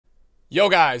Yo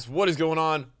guys, what is going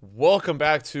on? Welcome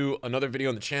back to another video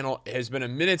on the channel. It has been a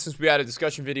minute since we had a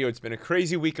discussion video. It's been a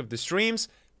crazy week of the streams.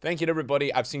 Thank you to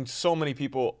everybody. I've seen so many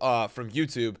people from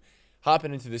YouTube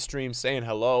hopping into the stream saying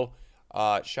hello.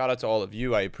 Shout out to all of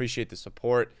you. I appreciate the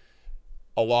support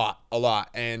a lot.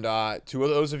 And to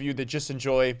those of you that just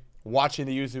enjoy watching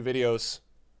the YouTube videos,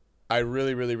 I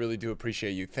really do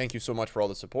appreciate you. Thank you so much for all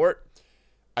the support.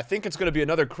 I think it's going to be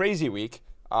another crazy week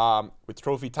with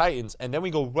Trophy Titans, and then we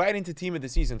go right into team of the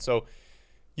season. So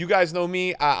you guys know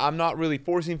me, I'm not really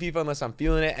forcing FIFA unless I'm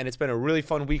feeling it, and it's been a really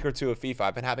fun week or two of FIFA.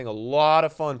 I've been having a lot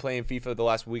of fun playing FIFA the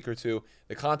last week or two.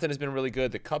 The content has been really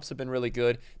good. The cups have been really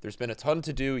good. There's been a ton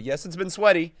to do. Yes, it's been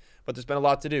sweaty, but there's been a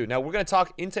lot to do. Now we're going to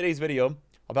talk in today's video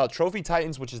about Trophy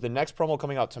Titans, which is the next promo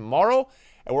coming out tomorrow,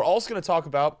 and we're also going to talk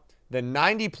about the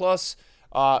 90 plus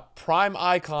prime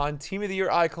icon, team of the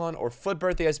year icon, or foot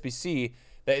birthday SBC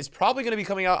that is probably going to be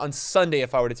coming out on Sunday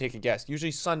if I were to take a guess. Usually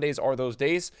Sundays are those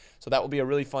days, so that will be a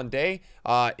really fun day.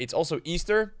 It's also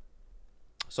Easter,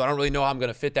 so I don't really know how I'm going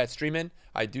to fit that stream in.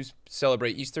 I do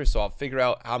celebrate Easter, so I'll figure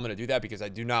out how I'm going to do that because I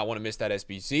do not want to miss that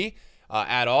SBC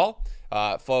at all.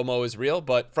 FOMO is real,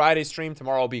 but Friday stream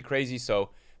tomorrow will be crazy, so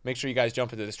make sure you guys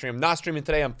jump into the stream. I'm not streaming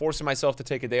today. I'm forcing myself to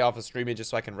take a day off of streaming just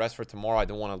so I can rest for tomorrow. I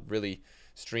don't want to really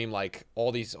stream like all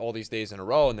these days in a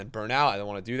row and then burn out. I don't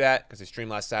want to do that because I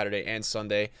streamed last Saturday and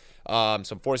Sunday. So I'm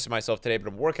forcing myself today,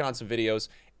 but I'm working on some videos.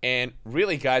 And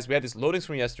really, guys, we had this loading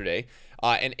screen yesterday,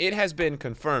 and it has been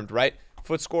confirmed, right?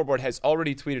 Foot Scoreboard has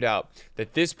already tweeted out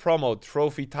that this promo,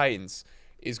 Trophy Titans,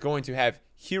 is going to have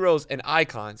heroes and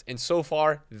icons, and so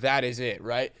far, that is it,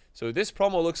 right? So this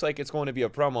promo looks like it's going to be a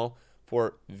promo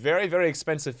for very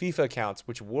expensive FIFA accounts,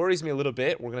 which worries me a little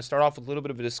bit. We're going to start off with a little bit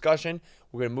of a discussion.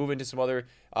 We're going to move into some other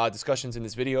discussions in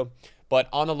this video. But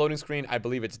on the loading screen, I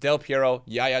believe it's Del Piero,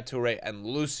 Yaya Toure, and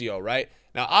Lucio, right?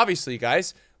 Now, obviously,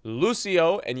 guys,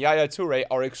 Lucio and Yaya Toure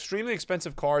are extremely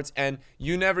expensive cards, and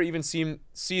you never even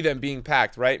see them being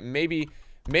packed, right? Maybe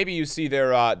you see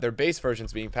their base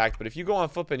versions being packed, but if you go on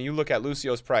Footbin and you look at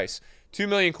Lucio's price, 2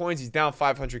 million coins, he's down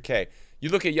 500K. You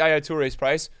look at Yaya Toure's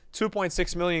price,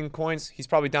 2.6 million coins, he's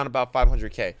probably down about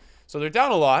 500K. So they're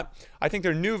down a lot. I think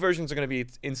their new versions are going to be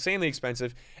insanely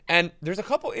expensive. And there's a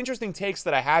couple interesting takes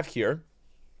that I have here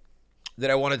that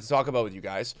I wanted to talk about with you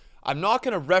guys. I'm not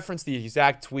going to reference the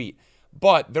exact tweet,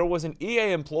 but there was an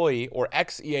EA employee or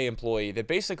ex-EA employee that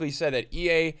basically said that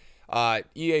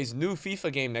EA's new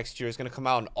FIFA game next year is going to come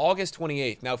out on August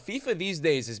 28th. Now, FIFA these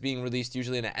days is being released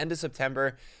usually in the end of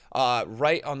September,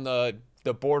 right on the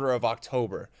border of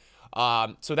October.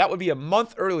 So that would be a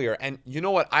month earlier. And you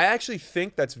know what? I actually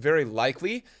think that's very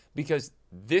likely because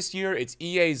this year it's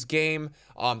EA's game.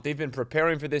 They've been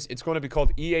preparing for this. It's going to be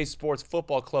called EA Sports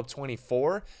Football Club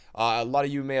 24. A lot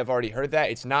of you may have already heard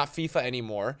that. It's not FIFA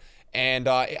anymore. And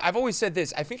I've always said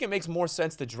this. I think it makes more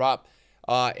sense to drop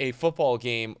a football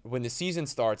game when the season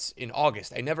starts in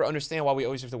August. I never understand why we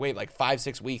always have to wait like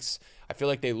 5-6 weeks. I feel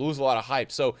like they lose a lot of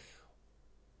hype. So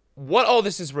what all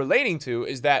this is relating to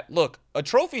is that, look, a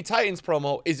Trophy Titans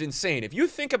promo is insane. If you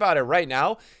think about it right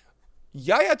now,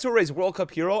 Yaya Toure's World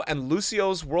Cup hero and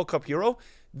Lucio's World Cup hero,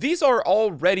 these are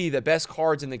already the best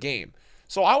cards in the game.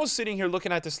 So I was sitting here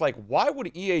looking at this like, why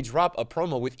would EA drop a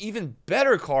promo with even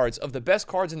better cards of the best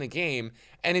cards in the game,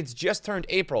 and it's just turned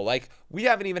April? Like, we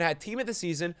haven't even had Team of the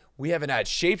Season. We haven't had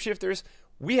Shapeshifters.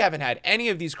 We haven't had any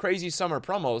of these crazy summer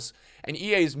promos, and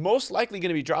EA is most likely going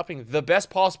to be dropping the best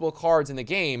possible cards in the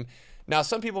game. Now,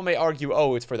 some people may argue,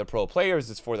 oh, it's for the pro players,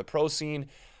 it's for the pro scene.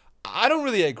 I don't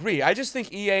really agree. I just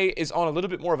think EA is on a little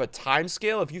bit more of a time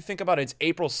scale. If you think about it, it's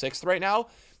April 6th right now.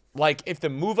 Like, if the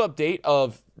move-up date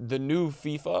of the new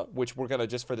FIFA, which we're going to,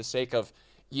 just for the sake of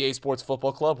EA Sports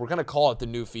Football Club, we're going to call it the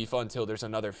new FIFA until there's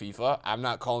another FIFA. I'm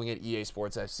not calling it EA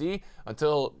Sports FC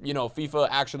until, you know, FIFA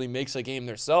actually makes a game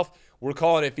themselves. We're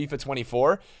calling it FIFA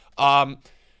 24.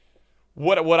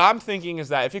 What I'm thinking is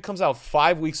that if it comes out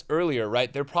 5 weeks earlier,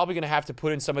 right, they're probably going to have to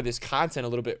put in some of this content a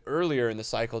little bit earlier in the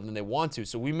cycle than they want to.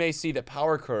 So we may see the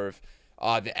power curve,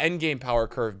 the end game power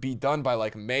curve, be done by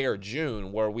like May or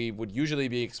June, where we would usually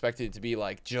be expected to be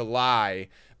like July,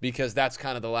 because that's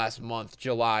kind of the last month,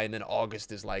 July, and then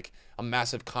August is like a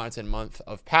massive content month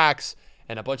of packs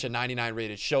and a bunch of 99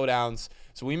 rated showdowns.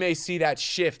 So we may see that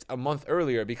shift a month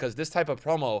earlier because this type of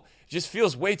promo just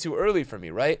feels way too early for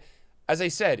me, right? As I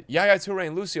said, Yaya Toure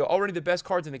and Lucio already the best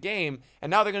cards in the game,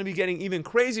 and now they're going to be getting even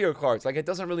crazier cards. Like, it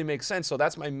doesn't really make sense. So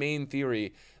that's my main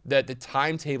theory, that the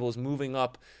timetable is moving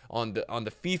up on the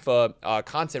FIFA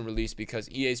content release because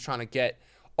EA is trying to get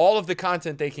all of the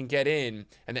content they can get in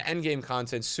and the endgame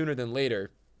content sooner than later.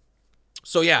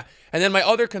 So yeah, and then my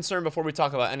other concern before we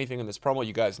talk about anything in this promo,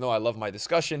 you guys know I love my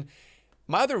discussion.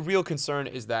 My other real concern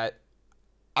is that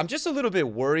I'm just a little bit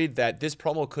worried that this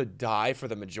promo could die for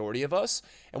the majority of us.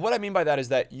 And what I mean by that is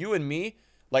that you and me,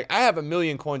 like, I have 1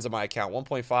 million coins on my account,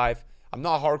 1.5. I'm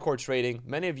not hardcore trading.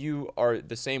 Many of you are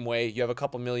the same way. You have a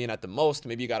couple million at the most.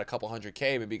 Maybe you got a couple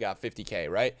 100K. Maybe you got 50K,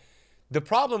 right? The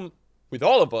problem with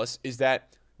all of us is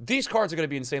that these cards are going to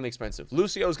be insanely expensive.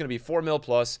 Lucio is going to be 4 mil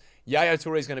plus. Yaya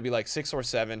Toure is going to be like 6 or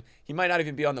 7. He might not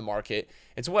even be on the market.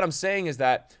 And so what I'm saying is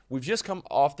that we've just come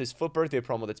off this FUT birthday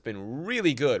promo that's been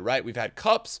really good, right? We've had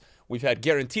cups. We've had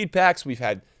guaranteed packs. We've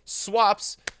had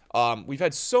swaps. We've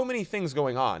had so many things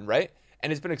going on, right?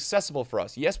 And it's been accessible for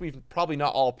us. Yes, we've probably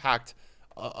not all packed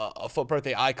a FUT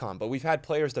birthday icon, but we've had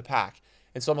players to pack.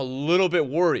 And so I'm a little bit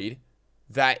worried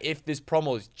that if this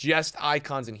promo is just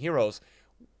icons and heroes,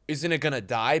 isn't it going to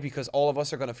die because all of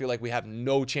us are going to feel like we have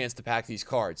no chance to pack these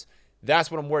cards? That's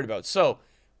what I'm worried about. So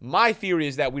my theory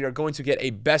is that we are going to get a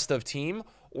best of team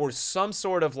or some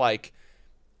sort of like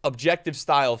objective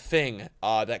style thing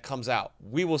that comes out.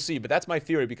 We will see, but that's my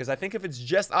theory because I think if it's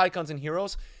just icons and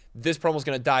heroes, this promo is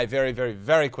going to die very, very,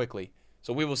 very quickly.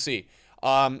 So we will see.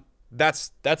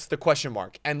 That's the question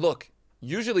mark. And look,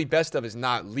 usually best of is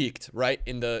not leaked, right?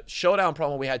 In the showdown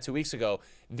promo we had 2 weeks ago,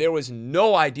 there was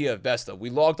no idea of best of. We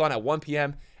logged on at 1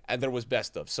 p.m. and there was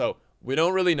best of. So we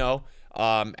don't really know.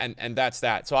 And that's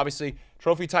that. So obviously,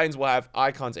 Trophy Titans will have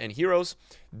icons and heroes.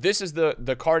 This is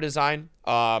the card design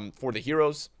for the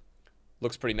heroes.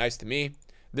 Looks pretty nice to me.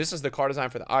 This is the card design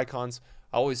for the icons.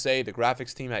 I always say the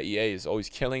graphics team at EA is always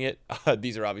killing it.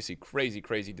 These are obviously crazy,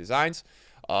 crazy designs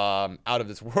out of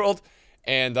this world.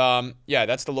 And yeah,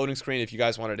 that's the loading screen. If you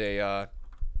guys wanted a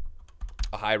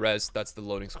high res, that's the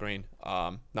loading screen.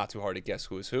 Not too hard to guess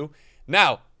who is who.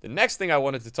 Now, the next thing I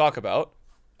wanted to talk about,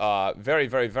 very,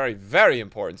 very, very, very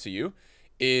important to you,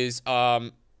 is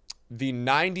the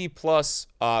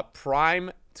 90+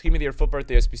 Prime Team of the Year FUT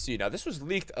Birthday SBC. Now, this was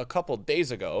leaked a couple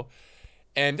days ago.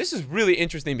 And this is really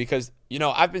interesting because, you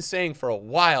know, I've been saying for a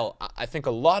while, I think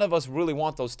a lot of us really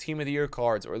want those Team of the Year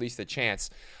cards, or at least a chance.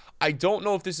 I don't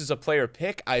know if this is a player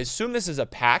pick. I assume this is a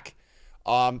pack.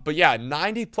 But yeah,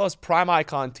 90+ Prime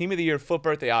Icon, Team of the Year FUT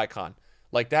Birthday Icon.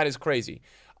 Like, that is crazy.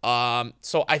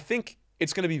 So I think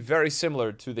it's going to be very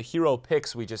similar to the hero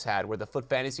picks we just had, where the FUT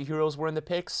Fantasy Heroes were in the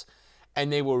picks.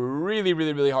 And they were really,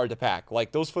 really, really hard to pack.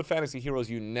 Like, those FUT Fantasy Heroes,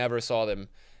 you never saw them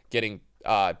getting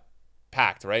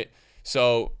packed, right?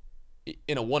 So,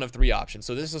 in a 1 of 3 option.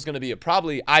 So, this is going to be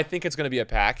I think it's going to be a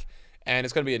pack. And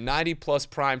it's going to be a 90+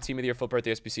 Prime Team of the Year FUT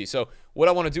Birthday SBC. So, what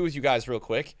I want to do with you guys real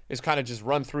quick is kind of just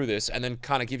run through this and then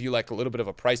kind of give you like a little bit of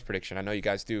a price prediction. I know you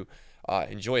guys do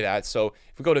enjoy that. So,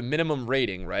 if we go to minimum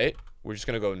rating, right, we're just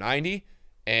going to go 90.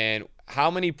 And how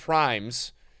many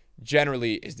primes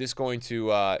generally is this going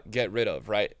to get rid of,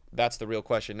 right? That's the real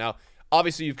question. Now,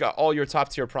 obviously, you've got all your top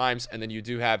tier primes, and then you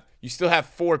still have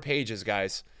 4 pages,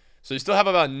 guys. So, you still have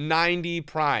about 90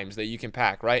 primes that you can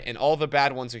pack, right? And all the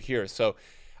bad ones are here. So,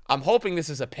 I'm hoping this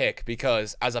is a pick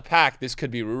because as a pack, this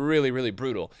could be really, really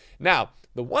brutal. Now,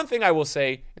 the one thing I will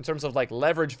say in terms of like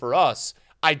leverage for us,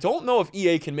 I don't know if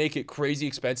EA can make it crazy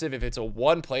expensive if it's a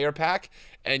 1-player pack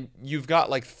and you've got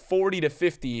like 40 to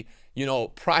 50, you know,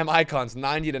 prime icons,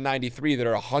 90 to 93 that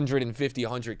are 150,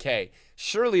 100K.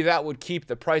 Surely that would keep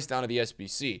the price down of the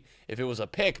SBC. If it was a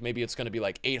pick, maybe it's going to be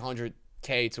like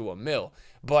 800K to $1 million.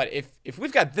 But if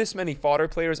we've got this many fodder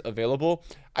players available,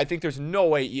 I think there's no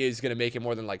way EA is going to make it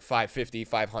more than like 550,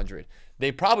 500.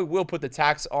 They probably will put the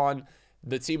tax on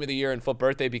the Team of the Year and FUT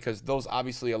Birthday because those,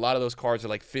 obviously, a lot of those cards are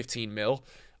like 15 mil.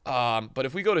 But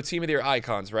if we go to Team of the Year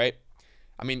icons, right?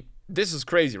 I mean, this is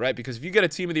crazy, right? Because if you get a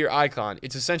Team of the Year icon,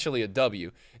 it's essentially a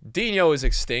W. Dino is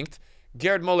extinct.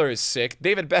 Garrett Muller is sick.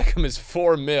 David Beckham is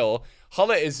 4 mil.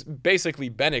 Hulla is basically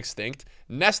been extinct.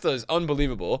 Nesta is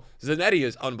unbelievable. Zanetti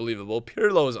is unbelievable.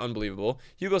 Pirlo is unbelievable.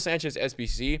 Hugo Sanchez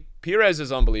SBC. Perez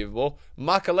is unbelievable.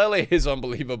 Makalele is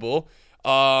unbelievable.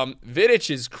 Vidic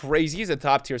is crazy. He's a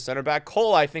top tier center back.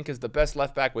 Cole, I think, is the best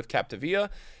left back with Capdevia.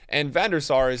 And Van der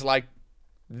Sar is like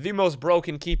the most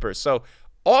broken keeper. So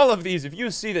all of these, if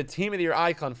you see the Team of the Year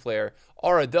icon flare,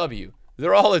 are a W.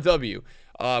 They're all a W,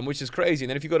 which is crazy. And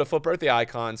then if you go to FUT Birthday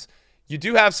icons, you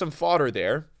do have some fodder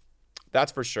there.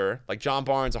 That's for sure. Like John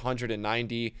Barnes,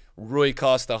 190. Rui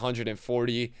Costa,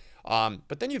 140.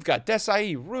 But then you've got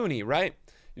Desai, Rooney, right?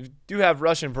 You do have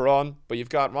Russian Veron, but you've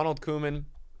got Ronald Koeman,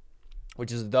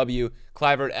 which is a W.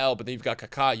 Clivert L, but then you've got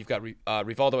Kaká. You've got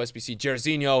Rivaldo SBC,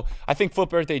 Jairzinho. I think FUT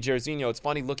Birthday Jairzinho, it's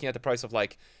funny looking at the price of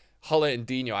like Hulla and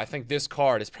Dino. I think this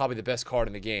card is probably the best card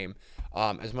in the game,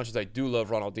 as much as I do love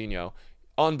Ronaldinho.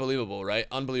 Unbelievable, right?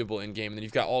 Unbelievable in game. And then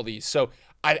you've got all these. So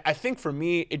I think for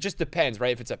me, it just depends,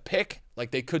 right? If it's a pick, like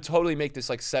they could totally make this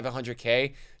like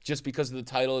 700K just because of the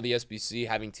title of the SBC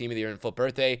having Team of the Year and FUT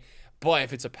Birthday. But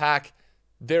if it's a pack,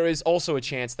 there is also a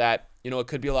chance that, you know, it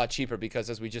could be a lot cheaper because,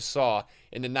 as we just saw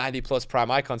in the 90+ prime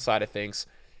icon side of things,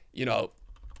 you know,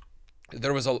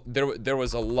 there was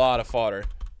a lot of fodder.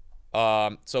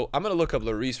 So I'm gonna look up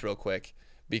Lloris real quick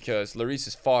because Lloris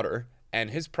is fodder and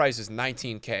his price is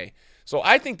 19K. So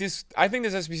I think this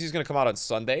SBC is gonna come out on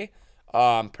Sunday,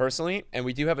 personally, and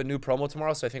we do have a new promo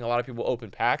tomorrow, so I think a lot of people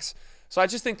open packs. So I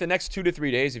just think the next 2 to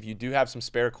 3 days, if you do have some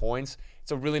spare coins,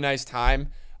 it's a really nice time.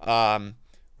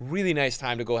 Really nice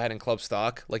time to go ahead and club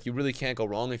stock. Like, you really can't go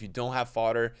wrong. If you don't have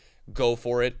fodder, go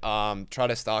for it. Try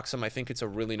to stock some. I think it's a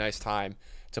really nice time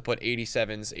to put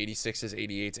 87s, 86s,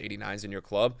 88s, 89s in your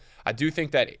club. I do think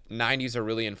that 90s are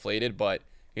really inflated, but,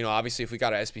 you know, obviously if we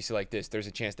got an SBC like this, there's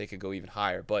a chance they could go even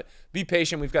higher. But be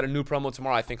patient. We've got a new promo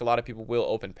tomorrow. I think a lot of people will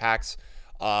open packs.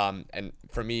 And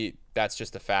for me, that's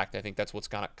just a fact. I think that's what's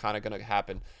kind of going to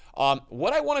happen.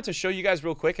 What I wanted to show you guys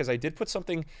real quick is I did put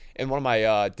something in one of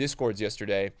my Discords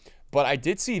yesterday, but I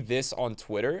did see this on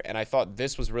Twitter, and I thought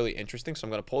this was really interesting, so I'm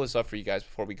going to pull this up for you guys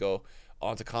before we go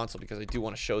onto console because I do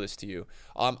want to show this to you.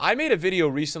 I made a video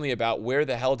recently about where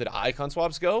the hell did icon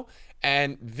swaps go,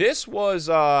 and this was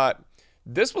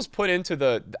put into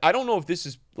the, I don't know if this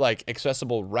is like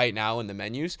accessible right now in the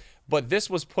menus, but this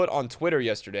was put on Twitter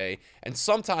yesterday. And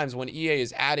sometimes when EA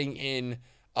is adding in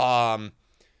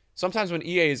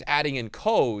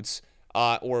codes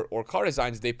or card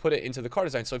designs, they put it into the card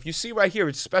design. So if you see right here,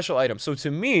 it's special items. So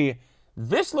to me,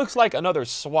 this looks like another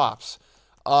swaps,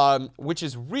 which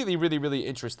is really, really, really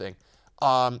interesting.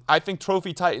 I think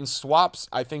Trophy Titan swaps,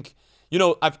 I think, you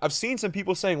know, I've seen some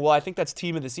people saying, well, I think that's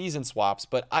team of the season swaps,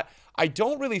 but I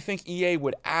don't really think EA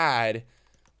would add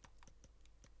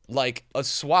like a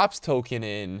swaps token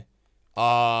in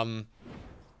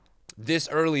this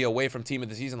early away from team of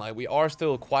the season. Like, we are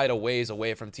still quite a ways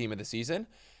away from team of the season.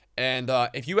 And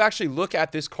if you actually look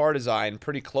at this card design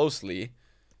pretty closely,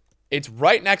 it's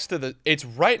right next to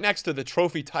the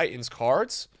Trophy Titans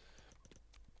cards,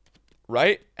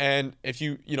 right? And if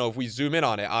if we zoom in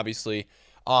on it, obviously,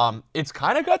 it's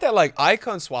kind of got that like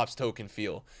icon swaps token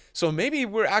feel. So maybe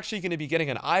we're actually going to be getting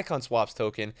an icon swaps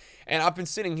token. And I've been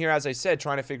sitting here, as I said,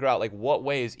 trying to figure out like what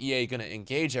way is EA going to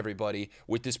engage everybody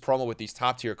with this promo, with these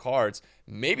top tier cards.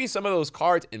 Maybe some of those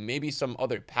cards and maybe some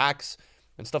other packs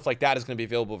and stuff like that is going to be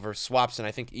available for swaps. And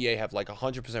I think EA have like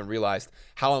 100% realized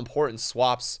how important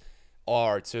swaps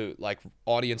are to like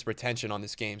audience retention on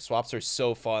this game. Swaps are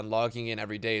so fun. Logging in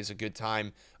every day is a good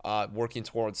time, working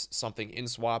towards something in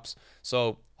swaps.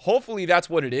 So hopefully that's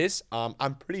what it is.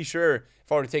 I'm pretty sure,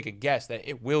 if I were to take a guess, that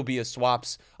it will be a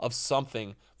swaps of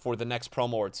something for the next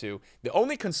promo or two. The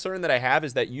only concern that I have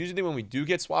is that usually when we do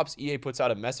get swaps, EA puts out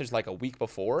a message like a week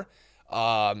before,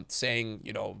 saying,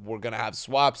 you know, we're gonna have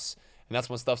swaps, and that's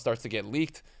when stuff starts to get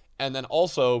leaked. And then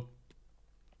also,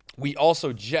 we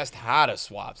also just had a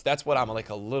swaps. That's what I'm like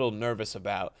a little nervous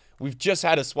about. We've just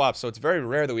had a swap, so it's very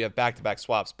rare that we have back-to-back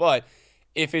swaps. But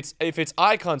if it's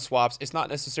icon swaps, it's not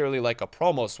necessarily like a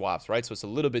promo swaps, right? So it's a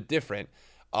little bit different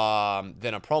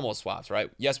than a promo swaps, right?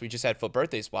 Yes, we just had foot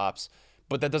birthday swaps,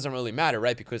 but that doesn't really matter,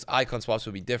 right? Because icon swaps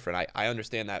would be different. I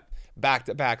understand that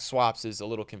back-to-back swaps is a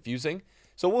little confusing.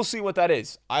 So we'll see what that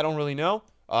is. I don't really know.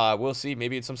 We'll see.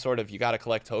 Maybe it's some sort of, you got to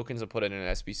collect tokens and put it in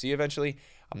an SBC eventually.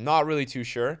 I'm not really too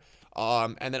sure.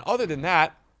 And then other than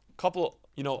that, a couple,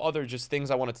 other just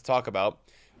things I wanted to talk about.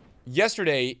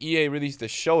 Yesterday, EA released a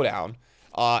showdown,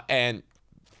 and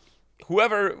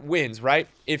whoever wins, right?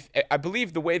 If I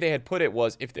believe the way they had put it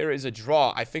was, if there is a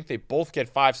draw, I think they both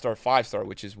get 5-star,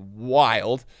 which is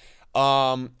wild.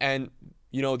 And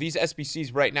these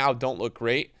SBCs right now don't look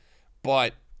great,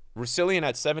 but Resilient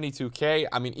at 72K.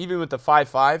 I mean, even with the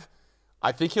 5-5,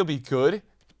 I think he'll be good.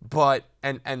 But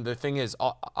and the thing is,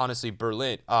 honestly,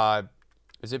 Berlin.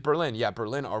 Is it Berlin? Yeah,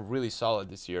 Berlin are really solid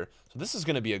this year. So this is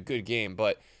going to be a good game.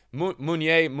 But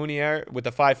Munier with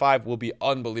the 5-5 will be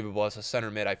unbelievable as a center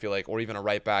mid, I feel like, or even a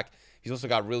right back. He's also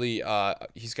got really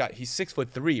he's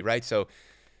 6'3", right? So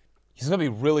he's gonna be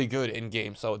really good in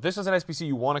game. So this is an SBC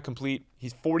you want to complete.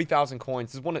 He's 40,000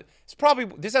 coins.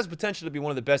 This has potential to be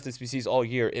one of the best SBCs all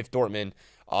year if Dortmund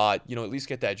at least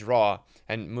get that draw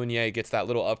and Munier gets that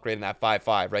little upgrade in that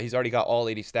 5-5, right? He's already got all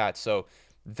 80 stats. So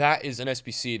that is an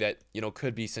SBC that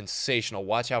could be sensational.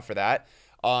 Watch out for that.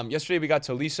 Yesterday we got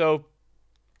Tolisso.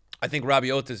 I think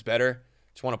Rabiot is better.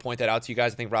 Just want to point that out to you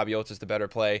guys. I think Rabiot is the better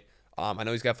play. I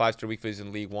know he's got 5-star week phase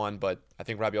in League 1, but I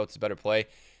think Rabiot is a better play.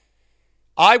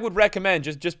 I would recommend,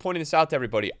 just pointing this out to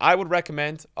everybody, I would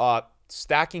recommend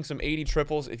stacking some 80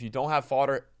 triples. If you don't have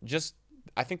fodder,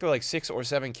 I think they're like 6 or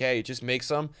 7K. Just make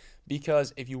some,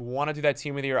 because if you want to do that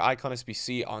Team of the Year Icon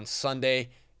SBC on Sunday,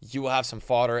 you will have some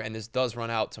fodder, and this does run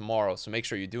out tomorrow. So make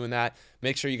sure you're doing that.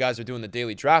 Make sure you guys are doing the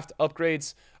daily draft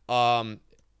upgrades.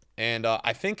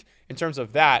 I think in terms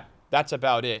of that, that's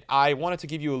about it. I wanted to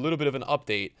give you a little bit of an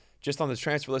update just on this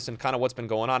transfer list and kind of what's been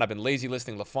going on. I've been lazy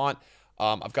listing Lafont.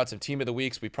 I've got some team of the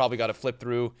weeks. We probably got to flip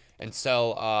through and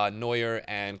sell Neuer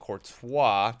and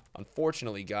Courtois.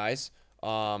 Unfortunately, guys,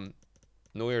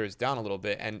 Neuer is down a little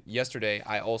bit. And yesterday,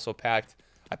 I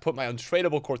put my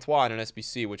untradeable Courtois in an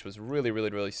SBC, which was really, really,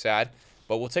 really sad.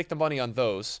 But we'll take the money on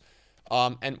those.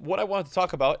 And what I wanted to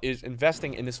talk about is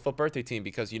investing in this FUT birthday team,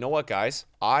 because you know what, guys?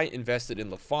 I invested in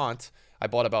Lafont. I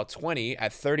bought about 20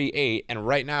 at 38, and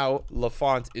right now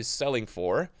Lafont is selling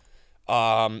for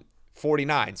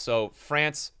 49. So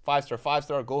France,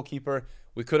 5-star goalkeeper.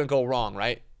 We couldn't go wrong,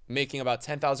 right? Making about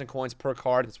 10,000 coins per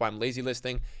card. That's why I'm lazy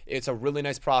listing. It's a really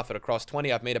nice profit. Across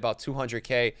 20, I've made about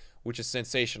 200K, which is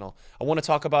sensational. I want to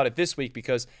talk about it this week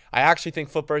because I actually think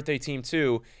FUT birthday team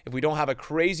 2, if we don't have a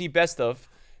crazy best of,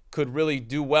 could really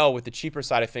do well with the cheaper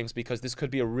side of things, because this could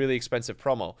be a really expensive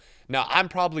promo. Now, I'm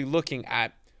probably looking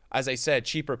at, as I said,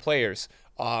 cheaper players.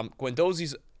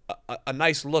 Guendouzi's a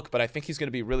nice look, but I think he's going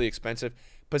to be really expensive.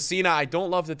 Pacina, I don't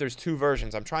love that there's 2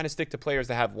 versions. I'm trying to stick to players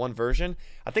that have 1 version.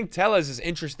 I think Tellez is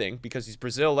interesting because he's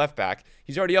Brazil left back.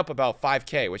 He's already up about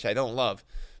 5K, which I don't love.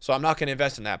 So I'm not going to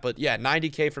invest in that. But yeah,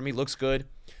 90K for me looks good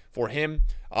for him.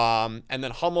 And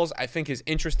then Hummels, I think, is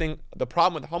interesting. The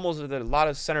problem with Hummels is that a lot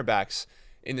of center backs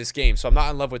in this game, so I'm not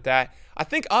in love with that. I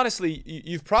think, honestly,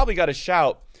 you've probably got to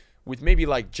shout with maybe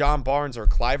like John Barnes or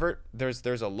Kluivert.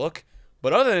 There's a look.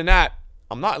 But other than that,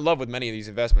 I'm not in love with many of these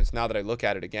investments now that I look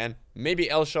at it again. Maybe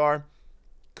Elshar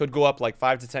could go up like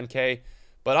 5 to 10K,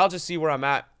 but I'll just see where I'm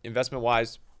at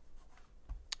investment-wise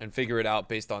and figure it out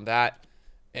based on that.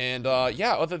 And,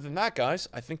 yeah, other than that, guys,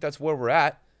 I think that's where we're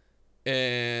at.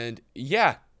 And,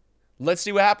 yeah, let's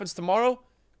see what happens tomorrow.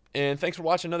 And thanks for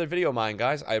watching another video of mine,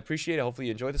 guys. I appreciate it. Hopefully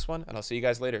you enjoyed this one, and I'll see you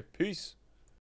guys later. Peace.